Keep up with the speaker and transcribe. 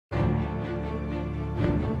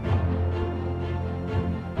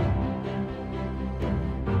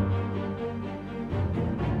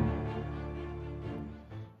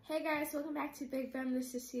Hey guys, welcome back to Big Bum.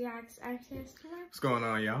 This is CX. I'm Sis. What's going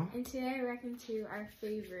on, y'all? And today we're reacting to our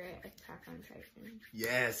favorite Attack on Titan.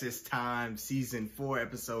 Yes, it's time. Season 4,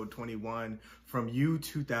 episode 21 from You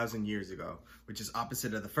 2,000 years ago, which is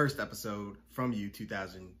opposite of the first episode from You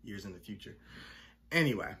 2,000 years in the future.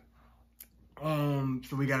 Anyway,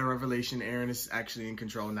 so we got a revelation. Eren is actually in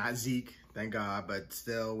control, not Zeke. Thank God, but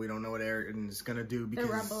still, we don't know what Eren is gonna do because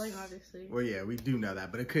the rumbling, obviously. Well, yeah, we do know that,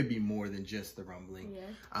 but it could be more than just the rumbling.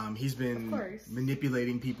 Yeah. He's been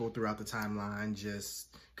manipulating people throughout the timeline,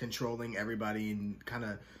 just controlling everybody and kind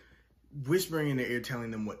of whispering in their ear,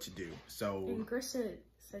 telling them what to do. So. And Grisha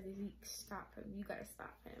said, "Zeke, stop him. You gotta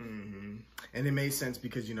stop him." And it made sense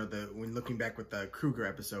because when looking back with the Kruger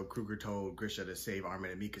episode, Kruger told Grisha to save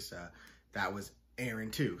Armin and Mikasa. That was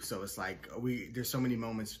Eren too, so it's like there's so many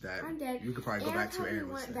moments that we could probably go back to. Eren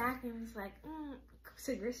went back and was like,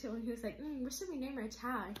 to Grisha when he was like, "What should we name our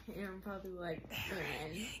child?" Eren probably like,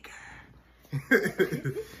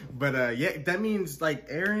 Eren. But yeah, that means like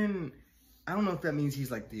Eren. I don't know if that means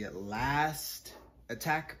he's like the last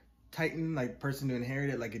Attack Titan, like person to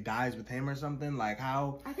inherit it, like it dies with him or something. Like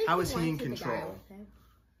how is he in control?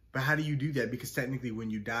 But how do you do that? Because technically,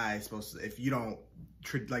 when you die, it's supposed to, if you don't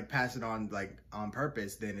like pass it on like on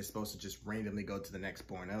purpose, then it's supposed to just randomly go to the next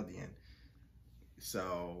born Eldian.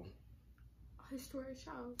 So historic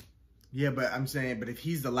child. Yeah, but I'm saying, but if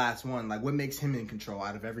he's the last one, like what makes him in control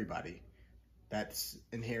out of everybody that's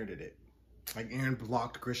inherited it? Like Eren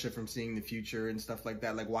blocked Grisha from seeing the future and stuff like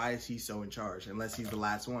that. Like why is he so in charge? Unless he's the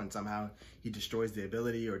last one, somehow he destroys the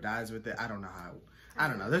ability or dies with it. I don't know how. I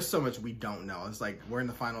don't know. There's so much we don't know. It's like we're in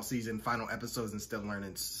the final season, final episodes, and still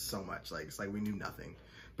learning so much. Like it's like we knew nothing.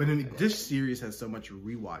 But this series has so much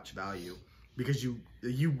rewatch value because you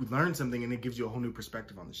learn something and it gives you a whole new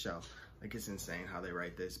perspective on the show. Like it's insane how they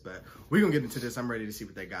write this. But we're gonna get into this. I'm ready to see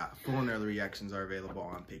what they got. Full and early reactions are available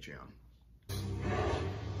on Patreon.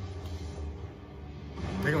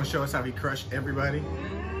 They're gonna show us how he crushed everybody.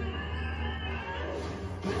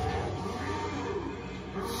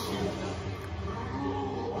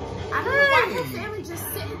 I don't know why her family just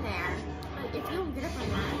sitting there. Like, if you don't get up on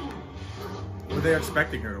that. Well, they're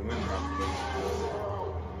expecting her to win, probably.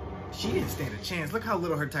 She didn't stand a chance. Look how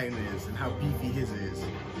little her Titan is and how beefy his is.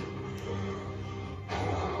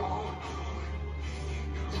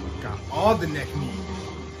 Got all the neck meat.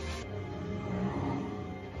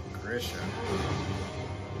 Grisha.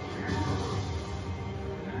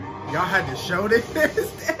 Y'all had to show this?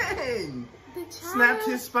 Dang! Snapped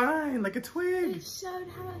his spine like a twig. It showed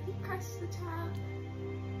how he crushed the child.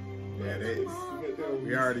 Yeah, it is.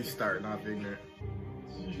 We already starting off ignorant.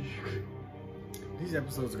 These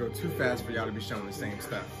episodes go too fast for y'all to be showing the same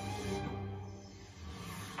stuff.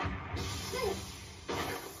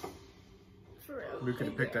 For real. We could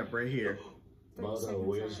have picked up right here. He's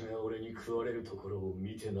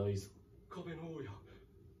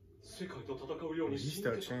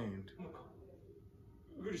still chained.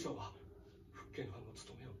 剣犯の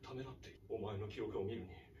務めをためらってお前の記憶を見るに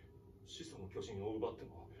始祖の巨人を奪って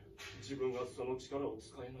も自分がその力を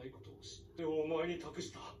使えないことを知ってお前に託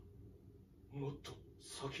したもっと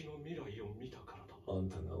先の未来を見たからだあん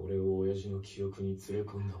たが俺を親父の記憶に連れ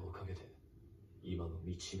込んだおかげで今の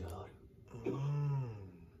道がある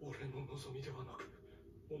俺の望みではなく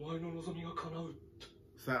お前の望みが叶う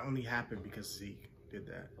So that only happened because Zeke did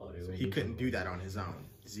that. So he couldn't do that on his own.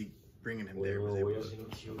 Zeke bringing him there was able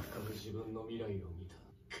to.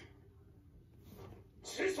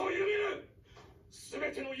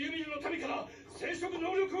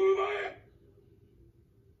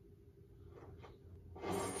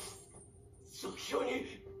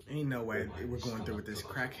 Ain't no way we're going through with this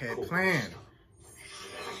crackhead plan.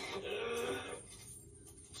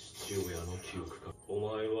 お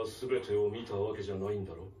前は全てを見たわけじゃないん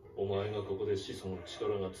だろお前がここで始祖の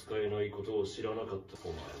力が使えないことを知らなかったお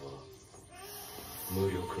前は無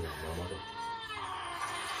力なままだ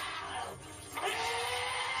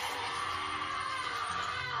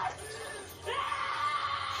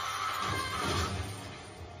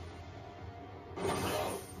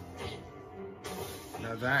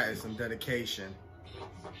Now that is some dedication.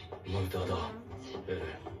 無駄だ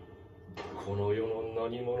この世の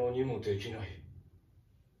何者にもできない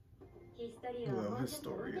ヒストリアはもうちょっと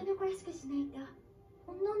女の子らしくしないと。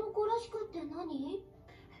女の子らしくって何？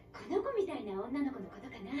この子みたいな女の子のこと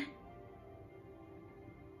かな。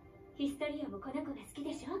ヒストリアもこの子が好き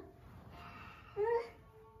でしょ？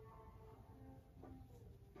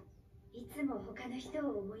いつも他の人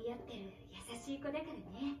を思いやってる優しい子だから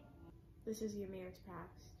ね。This is Ymir's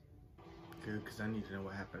past. Good, because I need to know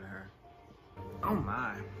what happened to her. Oh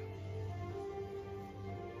my.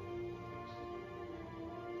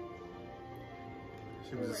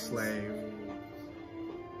 She was a slave.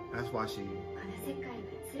 That's why she...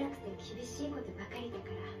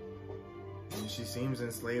 And she seems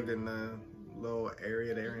enslaved in the little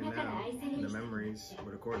area they're in now. In the memories,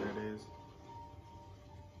 where the coordinate is.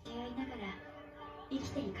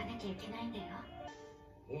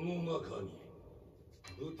 この中に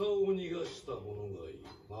豚を逃がした者がいる。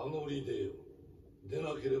名乗り出よ。出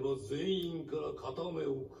なければ全員から片目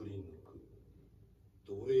をくり抜く。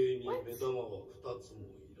奴隷に目玉は2つも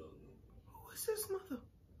いらぬ。Who is this mother?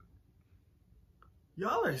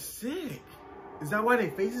 Y'all are sick. Is that why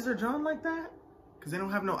their faces are drawn like that? Because they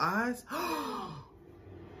don't have no eyes?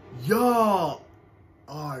 Y'all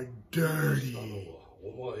are dirty.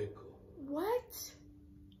 What?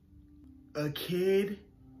 A kid?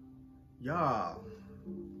 Y'all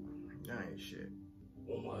ain't shit.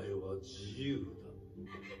 Oh,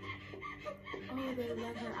 they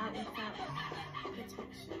let her out without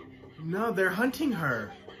protection. No, they're hunting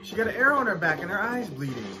her. She got an arrow on her back and her eye's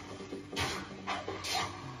bleeding.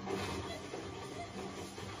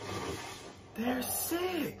 They're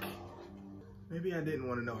sick. Maybe I didn't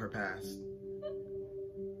want to know her past. I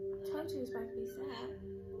told you it was about to be sad.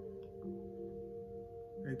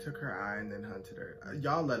 They took her eye and then hunted her.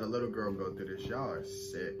 Y'all let a little girl go through this. Y'all are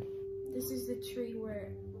sick. This is the tree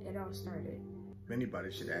where it all started. If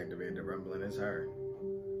anybody should activate the rumbling, it's her.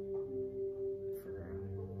 For real.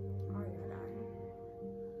 Oh, you're dying.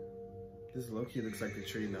 This low-key looks like the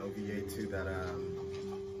tree in the OVA too that,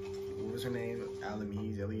 what was her name?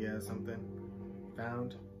 Alamise, Ilya something?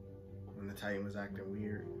 Found? When the Titan was acting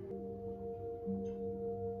weird.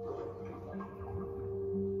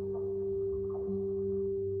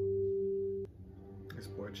 This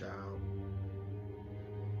poor child.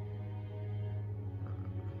 I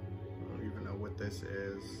don't even know what this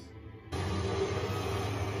is.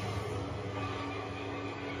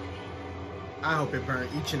 I hope it burned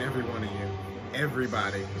each and every one of you.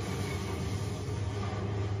 Everybody.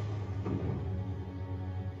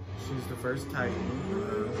 She's the first Titan.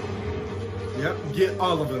 Yep, get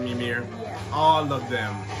all of them, Ymir. Yeah. All of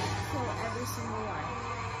them. Kill every single one.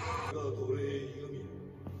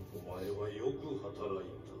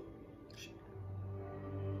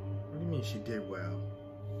 What do you mean she did well?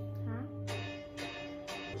 Huh?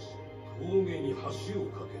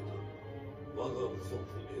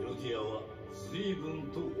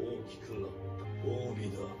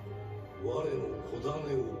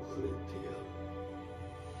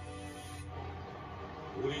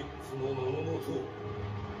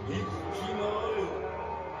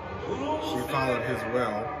 She followed his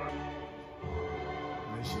will.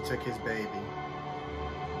 And she took his baby.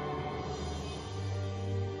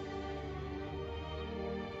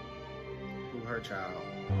 Who her child.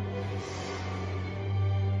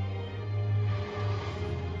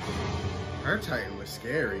 Her Titan was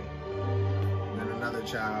scary. And then another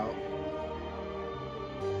child.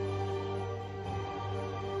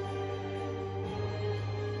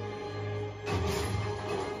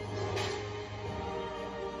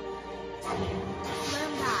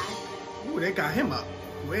 Ooh, they got him up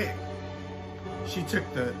quick. She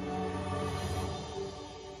took the...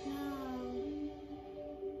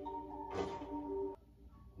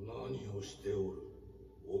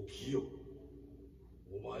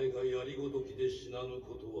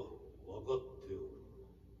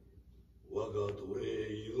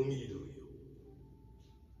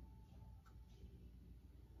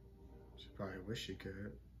 She probably wish she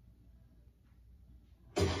could.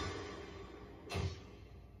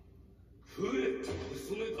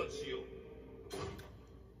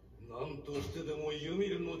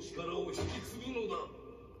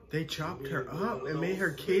 They chopped her up and made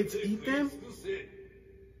her kids eat them?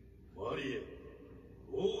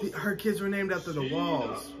 Her kids were named after the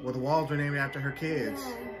walls. Well, the walls were named after her kids.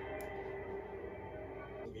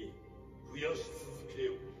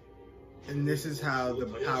 And this is how the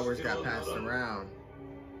powers got passed around.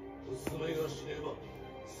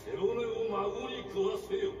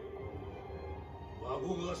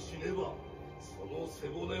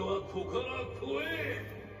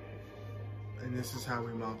 And this is how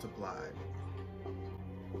we multiplied.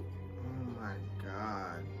 Oh my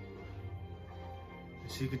God.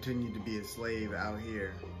 She continued to be a slave out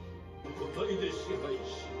here.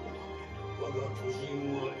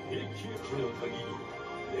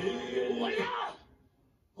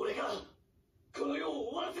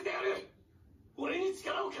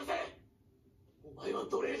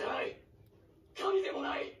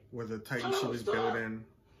 Where the Titan she was building,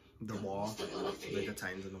 the wall, like the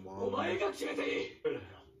Titans in the wall.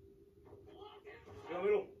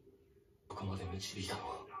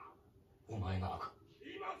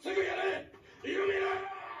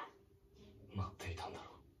 待っていたんだろう。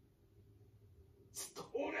ずっと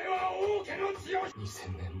俺は王家の血を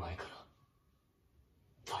2000年前から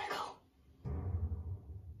誰かを。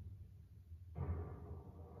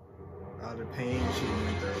 All the pain she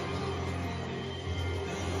went through.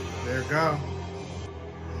 There it go.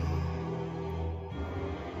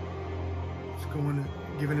 It's going,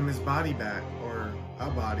 giving him his body back, or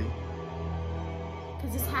a body.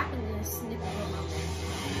 Because this happened in a snip of a moment.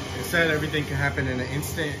 It said everything can happen in an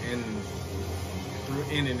instant and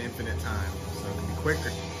in an infinite time. So it can be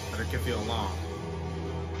quicker, but it can feel long.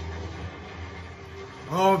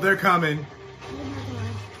 Oh, they're coming. Oh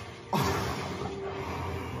my god.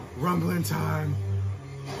 Rumbling time.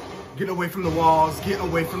 Get away from the walls. Get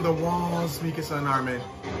away from the walls, Mikasa and Armin.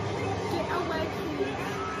 Get away, please.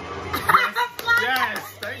 Yes,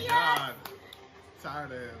 thank God.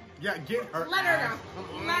 Tired of him. Yeah, get her. Let her go.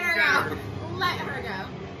 Let her go. Let her go.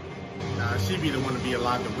 Nah, she'd be the one to be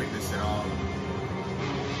allowed to witness it all.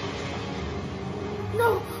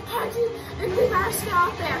 No, Haji, and they gotta stay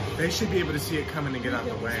out there. They should be able to see it coming and get out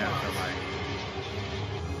of the way, I feel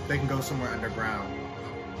like. They can go somewhere underground.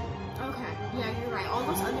 Okay, yeah, you're right. All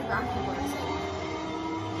those underground people are safe.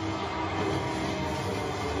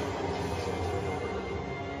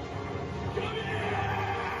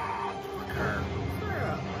 Fuck her.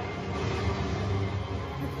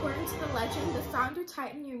 According to the legend, the founder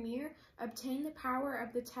Titan Ymir obtained the power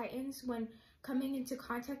of the Titans when coming into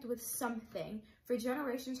contact with something. For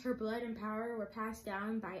generations, her blood and power were passed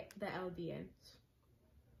down by the Eldians.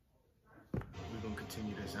 We're gonna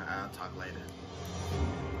continue this and I'll talk later.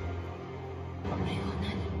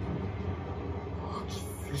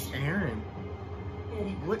 It's Eren.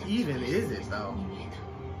 What even is it though?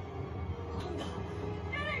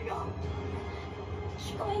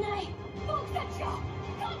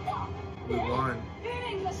 We won.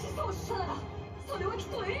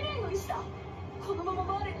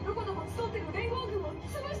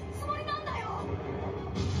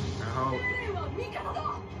 I hope.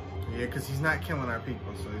 Yeah, because he's not killing our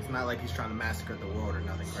people, so it's not like he's trying to massacre the world or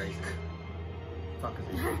nothing crazy. Fuck is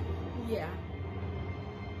he? Yeah.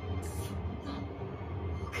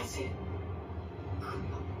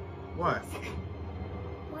 What?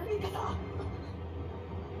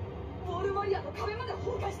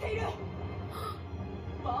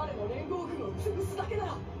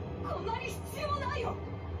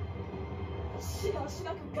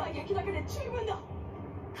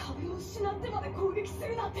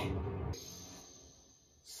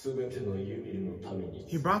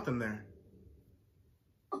 He brought them there.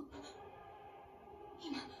 Oh.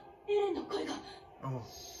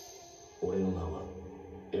 俺の名は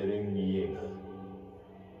エレン・イエーガー。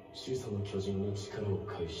始祖の巨人の力を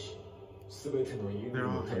介し、すべてのユミル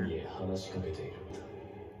の民へ話しかけているんだ。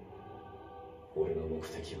俺の目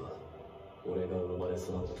的は、俺が生まれ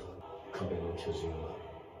育った壁の巨人は、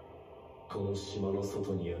この島の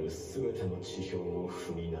外にあるすべての地表を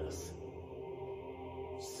踏み鳴らす。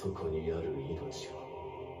そこにある命を、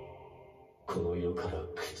この世から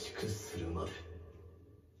駆逐するまで。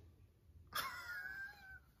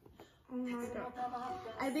 Oh my god.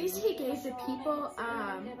 At least he gave the people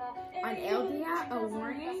on Eldia a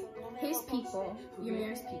warning. His people,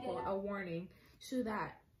 Ymir's people, a warning. So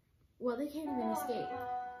that, well, they can't even escape.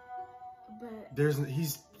 But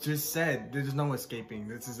he's just said there's no escaping.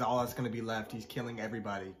 This is all that's gonna be left. He's killing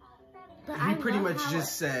everybody. But he pretty much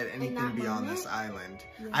just said anything beyond this island.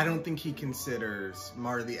 Yeah. I don't think he considers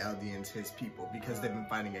Marley Eldians his people because they've been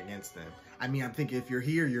fighting against them. I mean, I'm thinking if you're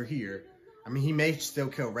here, you're here. I mean, he may still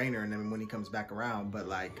kill Rainer and then when he comes back around, but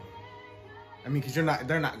like, I mean, because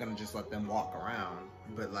they're not gonna just let them walk around.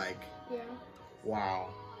 But like, yeah, wow,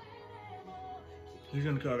 he's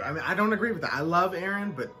gonna kill. I mean, I don't agree with that. I love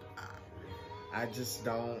Eren, but I just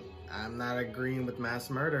don't. I'm not agreeing with mass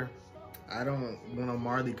murder. I don't want a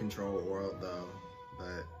Marley control world though,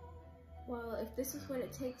 but. Well, if this is what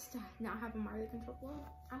it takes to not have a Marley control world,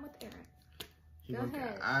 I'm with Eren. Go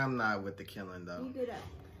ahead. I'm not with the killing though. You good up.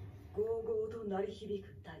 ゴーゴーと鳴り響く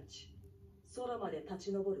大地、空まで立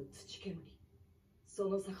ち上る土煙。そ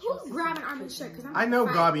の先を Who's grabbing Armin's shirt? Because I know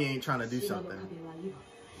Gabi ain't trying to do something.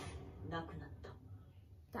 なくなった。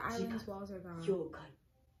 The island's walls are gone. 教会。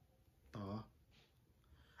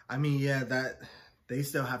 I mean, yeah, that they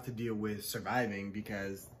still have to deal with surviving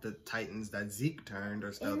because the Titans that Zeke turned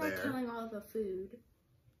are still and they're there. killing all the food,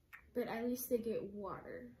 but at least they get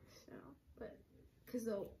water. So, but because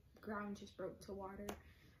the ground just broke to water.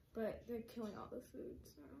 But they're killing all the food,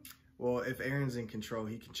 so. Well, if Eren's in control,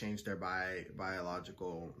 he can change their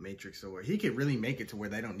biological matrix, or he could really make it to where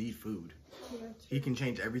they don't need food. Yeah, he can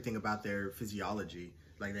change everything about their physiology.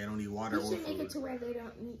 Like they don't need water or We should food. make it to where they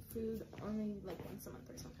don't need food only like once a month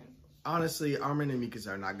or something. Honestly, Armin and Mikasa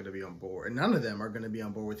are not going to be on board. And none of them are going to be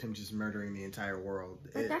on board with him just murdering the entire world.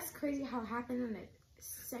 But that's crazy how it happened in a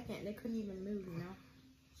second. They couldn't even move, you know?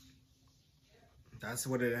 That's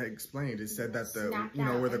what it had explained. It said that Snapped where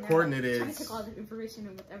out, the and coordinate they're, is. trying to take all the information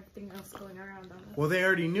and with everything else going around on us. Well, they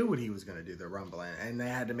already knew what he was going to do, the rumbling. And they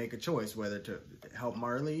had to make a choice whether to help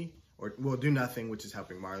Marley or, well, do nothing, which is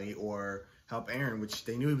helping Marley, or help Eren, which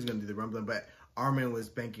they knew he was going to do the rumbling. But Armin was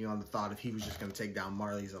banking on the thought if he was just going to take down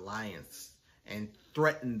Marley's alliance and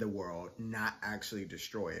threaten the world, not actually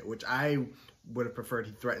destroy it, which I would have preferred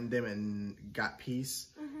he threatened them and got peace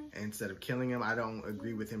instead of killing him. I don't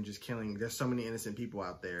agree with him just killing. There's so many innocent people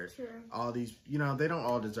out there. True. All these, they don't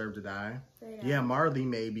all deserve to die. Yeah, Marley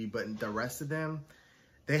maybe, but the rest of them,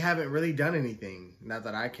 they haven't really done anything. Not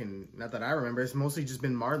that I remember. It's mostly just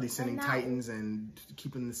been Marley sending Titans and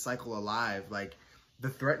keeping the cycle alive. Like, the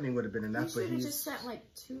threatening would have been enough, but he's just sent like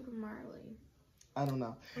 2 to Marley. I don't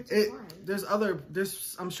know.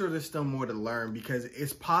 There's I'm sure there's still more to learn, because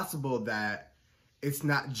it's possible that it's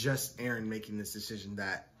not just Eren making this decision,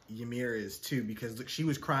 that Ymir is too, because look, she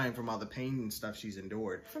was crying from all the pain and stuff she's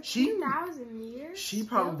endured. For 2,000 years? She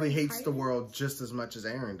probably hates the world just as much as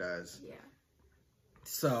Eren does. Yeah.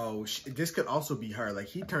 So this could also be her. Like,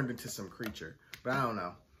 he turned into some creature, but I don't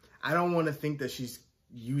know. I don't want to think that she's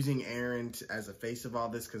using Eren as a face of all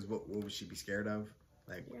this, because what would she be scared of?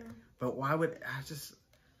 Like, yeah. But why would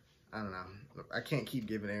I don't know. I can't keep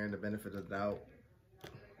giving Eren the benefit of the doubt.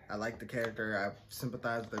 I like the character. I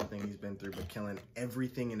sympathize with everything he's been through, but killing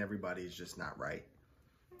everything and everybody is just not right.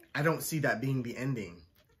 I don't see that being the ending.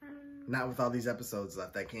 Not with all these episodes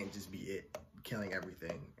left. That can't just be it. Killing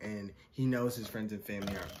everything. And he knows his friends and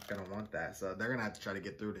family aren't going to want that. So they're going to have to try to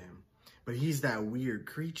get through to him. But he's that weird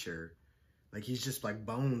creature. Like, he's just like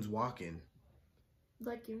bones walking.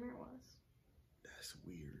 Like Ymir was. That's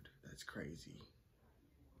weird. That's crazy.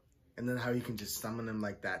 And then how you can just summon him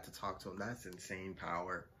like that to talk to him. That's insane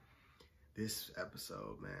power. This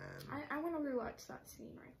episode, man. I want to rewatch that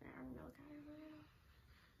scene right there. I want to look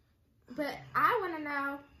at it. But I want to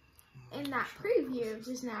know, in that preview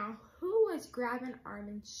just now, who was grabbing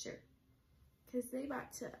Armin's shirt? Because they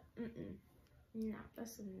about to, no,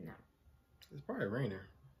 that's a no. It's probably Rainer.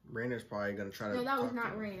 Rainer's probably going to try to No, that was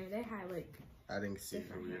not Rainer. They had, like, I didn't see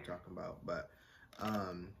who you were talking about, but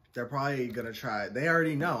they're probably gonna try. They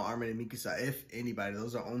already know Armin and Mikasa. If anybody,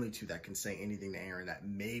 those are only 2 that can say anything to Eren that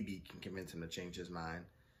maybe can convince him to change his mind.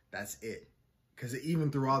 That's it. Because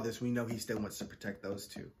even through all this, we know he still wants to protect those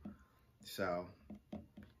 2. So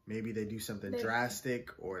maybe they do something drastic,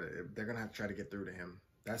 or they're gonna have to try to get through to him.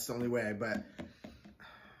 That's the only way. But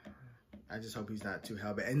I just hope he's not too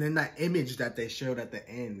hellbent. And then that image that they showed at the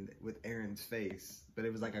end with Eren's face, but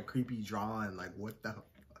it was like a creepy drawing. Like, what the fuck?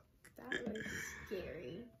 That was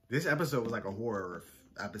scary. This episode was like a horror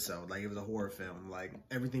episode. Like, it was a horror film. Like,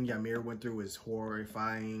 everything Ymir went through was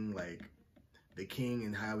horrifying. Like, the king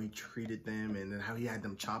and how he treated them, and then how he had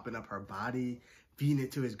them chopping up her body, feeding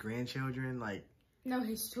it to his grandchildren. Like, no,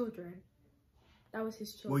 his children. That was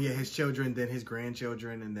his children. Well, yeah, his children, then his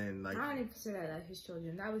grandchildren, and then, like, I don't even consider that his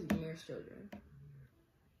children. That was Ymir's children.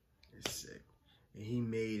 It's sick. And he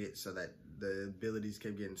made it so that the abilities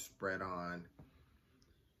kept getting spread on.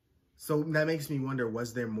 So that makes me wonder,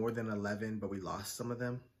 was there more than 11, but we lost some of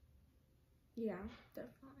them? Yeah,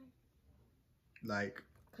 definitely. Like,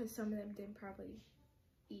 because some of them didn't probably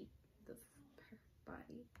eat the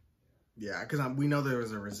body. Yeah, because we know there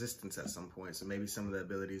was a resistance at some point, so maybe some of the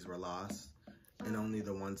abilities were lost, and only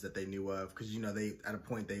the ones that they knew of. Because, they at a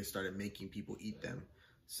point they started making people eat them,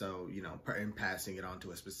 so and passing it on to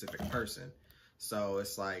a specific person. So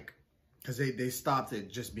it's like, because they stopped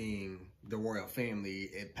it just being the royal family,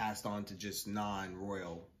 it passed on to just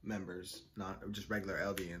non-royal members, not just regular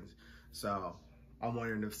Eldians. So I'm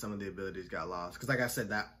wondering if some of the abilities got lost. Because like I said,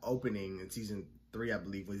 that opening in season 3, I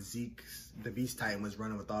believe, was Zeke's, the Beast Titan was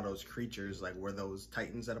running with all those creatures. Like, were those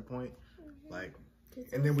Titans at a point? Like,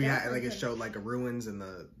 and then we had, like, it showed like a ruins and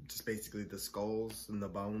just basically the skulls and the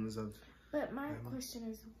bones of. But my question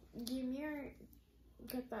is, Ymir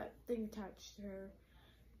got that thing attached to her.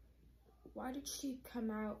 Why did she come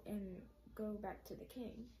out and go back to the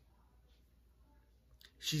king?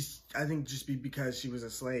 I think just because she was a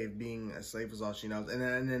slave. Being a slave was all she knows. And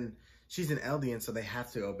then she's an Eldian, so they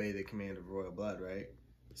have to obey the command of royal blood, right?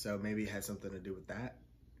 So maybe it had something to do with that.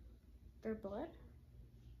 Their blood?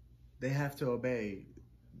 They have to obey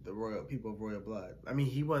the royal people of royal blood. I mean,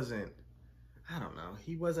 he wasn't, I don't know.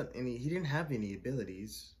 He didn't have any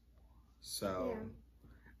abilities. So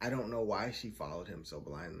yeah. I don't know why she followed him so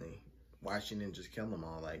blindly. Why she didn't just kill them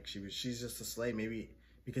all? Like, she's just a slave. Maybe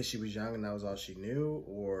because she was young and that was all she knew,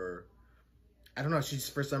 or I don't know. She's,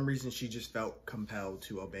 for some reason, she just felt compelled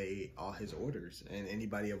to obey all his orders and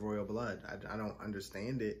anybody of royal blood. I don't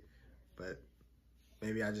understand it, but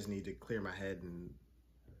maybe I just need to clear my head and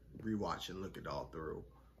rewatch and look it all through.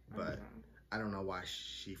 But I don't know why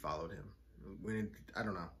she followed him. I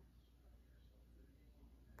don't know.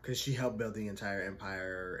 Because she helped build the entire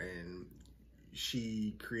empire and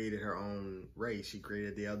she created her own race. She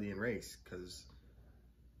created the Eldian race because,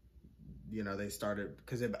 you know, they started,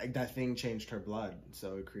 because that thing changed her blood.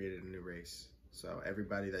 So it created a new race. So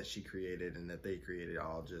everybody that she created and that they created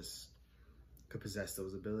all just could possess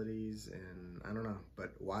those abilities. And I don't know,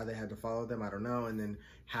 but why they had to follow them, I don't know. And then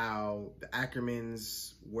how the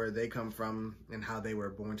Ackermans, where they come from and how they were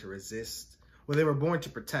born to resist. Well, they were born to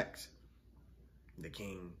protect the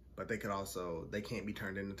king, but they could also, they can't be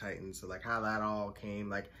turned into Titans. So like how that all came,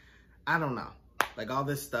 like, I don't know. Like all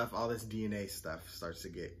this stuff, all this DNA stuff starts to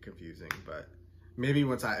get confusing, but maybe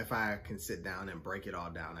if I can sit down and break it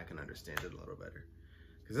all down, I can understand it a little better.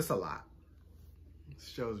 Because it's a lot. This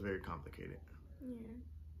show is very complicated. Yeah.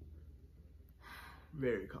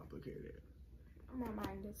 Very complicated. My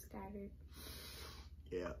mind is scattered.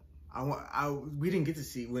 Yeah. We didn't get to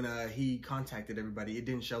see when he contacted everybody. It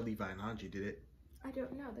didn't show Levi and Hanji, did it? I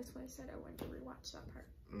don't know. That's why I said I wanted to rewatch that part.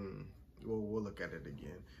 We'll look at it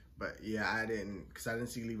again. But yeah, I didn't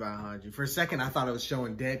see Levi and Hanji. For a second, I thought it was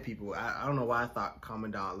showing dead people. I don't know why I thought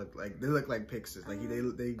Commandant looked like, they look like Pixars. Like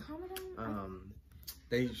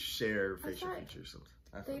they share facial features.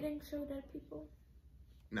 They didn't show dead people?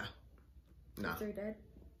 No. They're dead?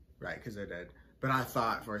 Right, because they're dead. But I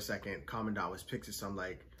thought for a second Commandant was Pixar, so I'm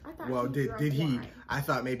like, I thought well, did he? I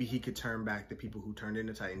thought maybe he could turn back the people who turned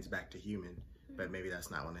into Titans back to human. But maybe that's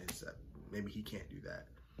not one of his, maybe he can't do that.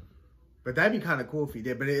 But that'd be kind of cool if he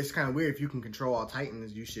did. But it's kind of weird. If you can control all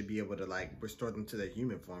Titans, you should be able to like restore them to their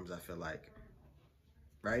human forms, I feel like.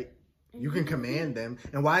 Right? You can command them.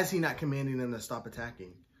 And why is he not commanding them to stop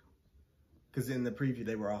attacking? Because in the preview,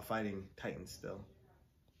 they were all fighting Titans still.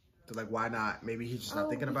 So like, why not? Maybe he's just not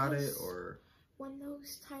thinking about it, or... When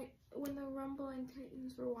the rumbling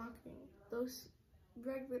Titans were walking, those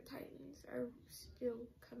regular Titans are still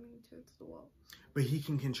coming towards the wall. But he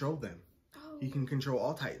can control them. Oh. He can control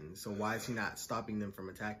all Titans. So why is he not stopping them from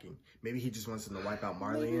attacking? Maybe he just wants them to wipe out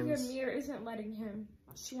Marleyans. Maybe Ymir isn't letting him.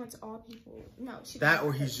 She wants all people. No, she that,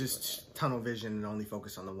 or he's just tunnel vision and only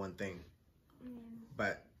focus on the one thing.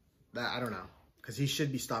 But that, I don't know, because he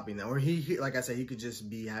should be stopping them. Or he, like I said, he could just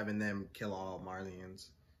be having them kill all Marleyans.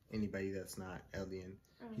 Anybody that's not Eldian.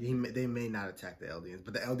 They may not attack the Eldians,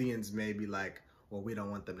 but the Eldians may be like, well, we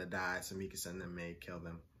don't want them to die, so Mikasa and them may kill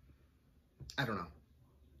them. I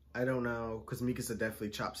don't know, because Mikasa definitely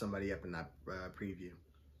chopped somebody up in that preview.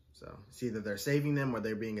 So it's either they're saving them or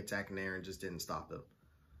they're being attacked and Eren just didn't stop them.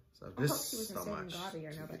 So this she wasn't so saving much. Gabi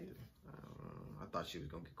or nobody. I thought she was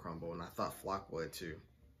gonna get crumbled, and I thought Flock would too.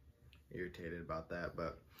 Irritated about that,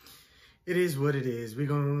 but it is what it is. We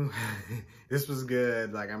gonna. This was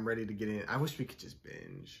good. Like, I'm ready to get in. I wish we could just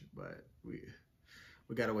binge, but we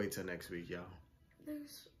gotta wait till next week, y'all.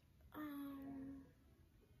 There's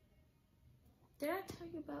did I tell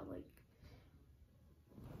you about like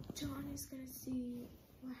John is gonna see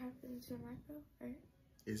what happened to Marco, right?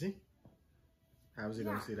 Is he? How is he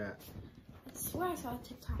gonna see that? I swear I saw a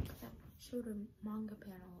TikTok that showed a manga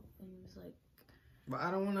panel and it was like. But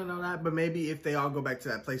I don't want to know that. But maybe if they all go back to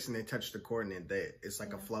that place and they touch the coordinate, it's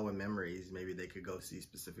like a flow of memories. Maybe they could go see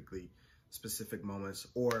specific moments.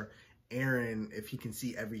 Or Eren, if he can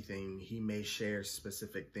see everything, he may share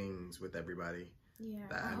specific things with everybody. Yeah,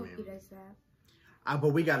 I hope he does that. But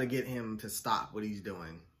we got to get him to stop what he's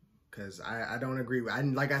doing, because I don't agree with.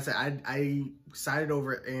 Like I said, I sided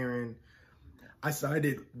over Eren. I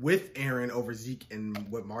sided with Eren over Zeke and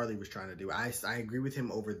what Marley was trying to do. I agree with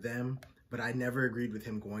him over them. But I never agreed with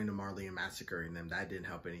him going to Marley and massacring them. That didn't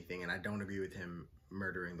help anything. And I don't agree with him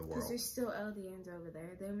murdering the world. Because there's still Eldians over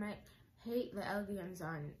there. They might hate the Eldians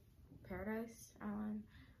on Paradise Island,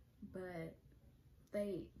 but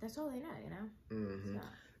that's all they know, you know?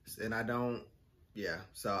 Mm-hmm. And I don't, yeah.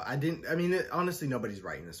 So I mean, honestly, nobody's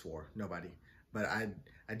right in this war. Nobody. But I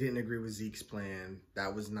didn't agree with Zeke's plan.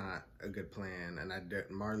 That was not a good plan. And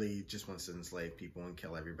Marley just wants to enslave people and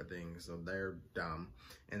kill everything. So they're dumb.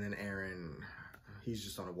 And then Eren, he's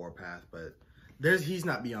just on a warpath. But he's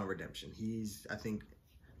not beyond redemption. I think,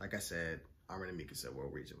 like I said, Armin and Mikasa will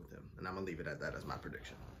reason with him. And I'm going to leave it at that as my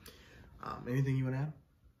prediction. Anything you want to add?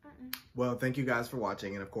 Well, thank you guys for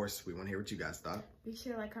watching. And of course, we want to hear what you guys thought. Be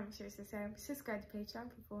sure to like, comment, share, subscribe to Patreon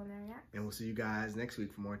for full and react. And we'll see you guys next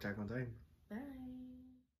week for more Attack on Titan.